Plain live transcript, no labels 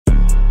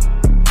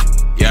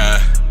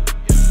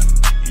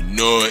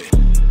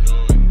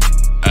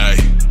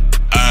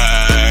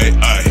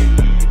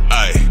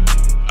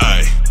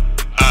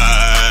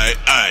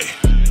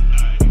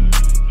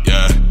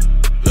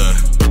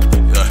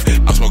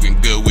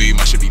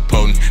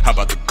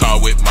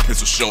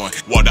pistol showing.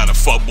 Walk down a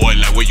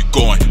fuckboy like, where you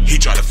going? He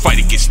try to fight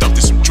and get stuffed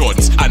in some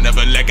Jordans. I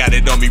never let got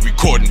it on me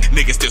recording.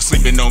 Niggas still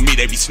sleeping on me,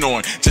 they be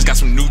snoring. Just got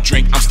some new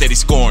drink, I'm steady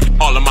scoring.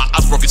 All of my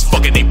ops broke as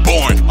fuck and they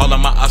boring. All of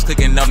my ops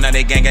clicking up, now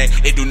they gang gang.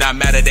 It do not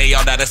matter, they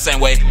all die the same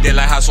way. They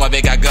like how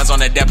Suvae got guns on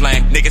that dead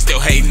plane. Niggas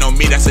still hating on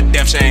me, that's a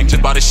damn shame.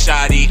 Just bought a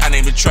shotty, I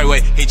named it Treyway.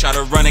 He tried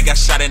to run and got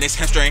shot in his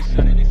hamstring.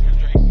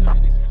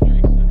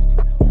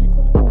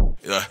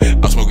 Yeah,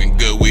 I'm smoking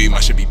good weed, my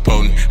shit be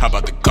potent. How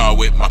about the car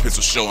with my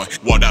pistol showing?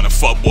 Walk down a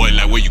fuckboy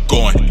like, where you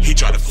going? He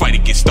try to fight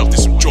and get stuffed in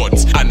some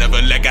Jordans. I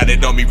never let got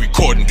it on me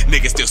recording.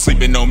 Niggas still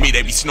sleeping on me,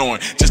 they be snoring.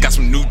 Just got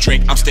some new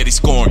drink, I'm steady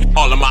scoring.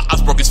 All of my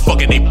ops broke as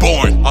fuck and they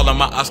boring. All of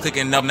my ops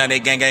clicking up, now they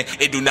gang gang.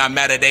 It do not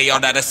matter, they all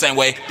die the same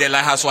way. They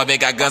like how Suvae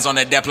got guns on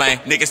that dead plane.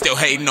 Niggas still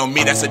hating on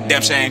me, that's a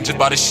damn shame. Just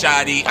bought a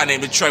shotty, I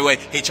named it Treyway.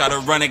 He tried to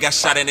run and got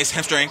shot in his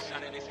hamstring.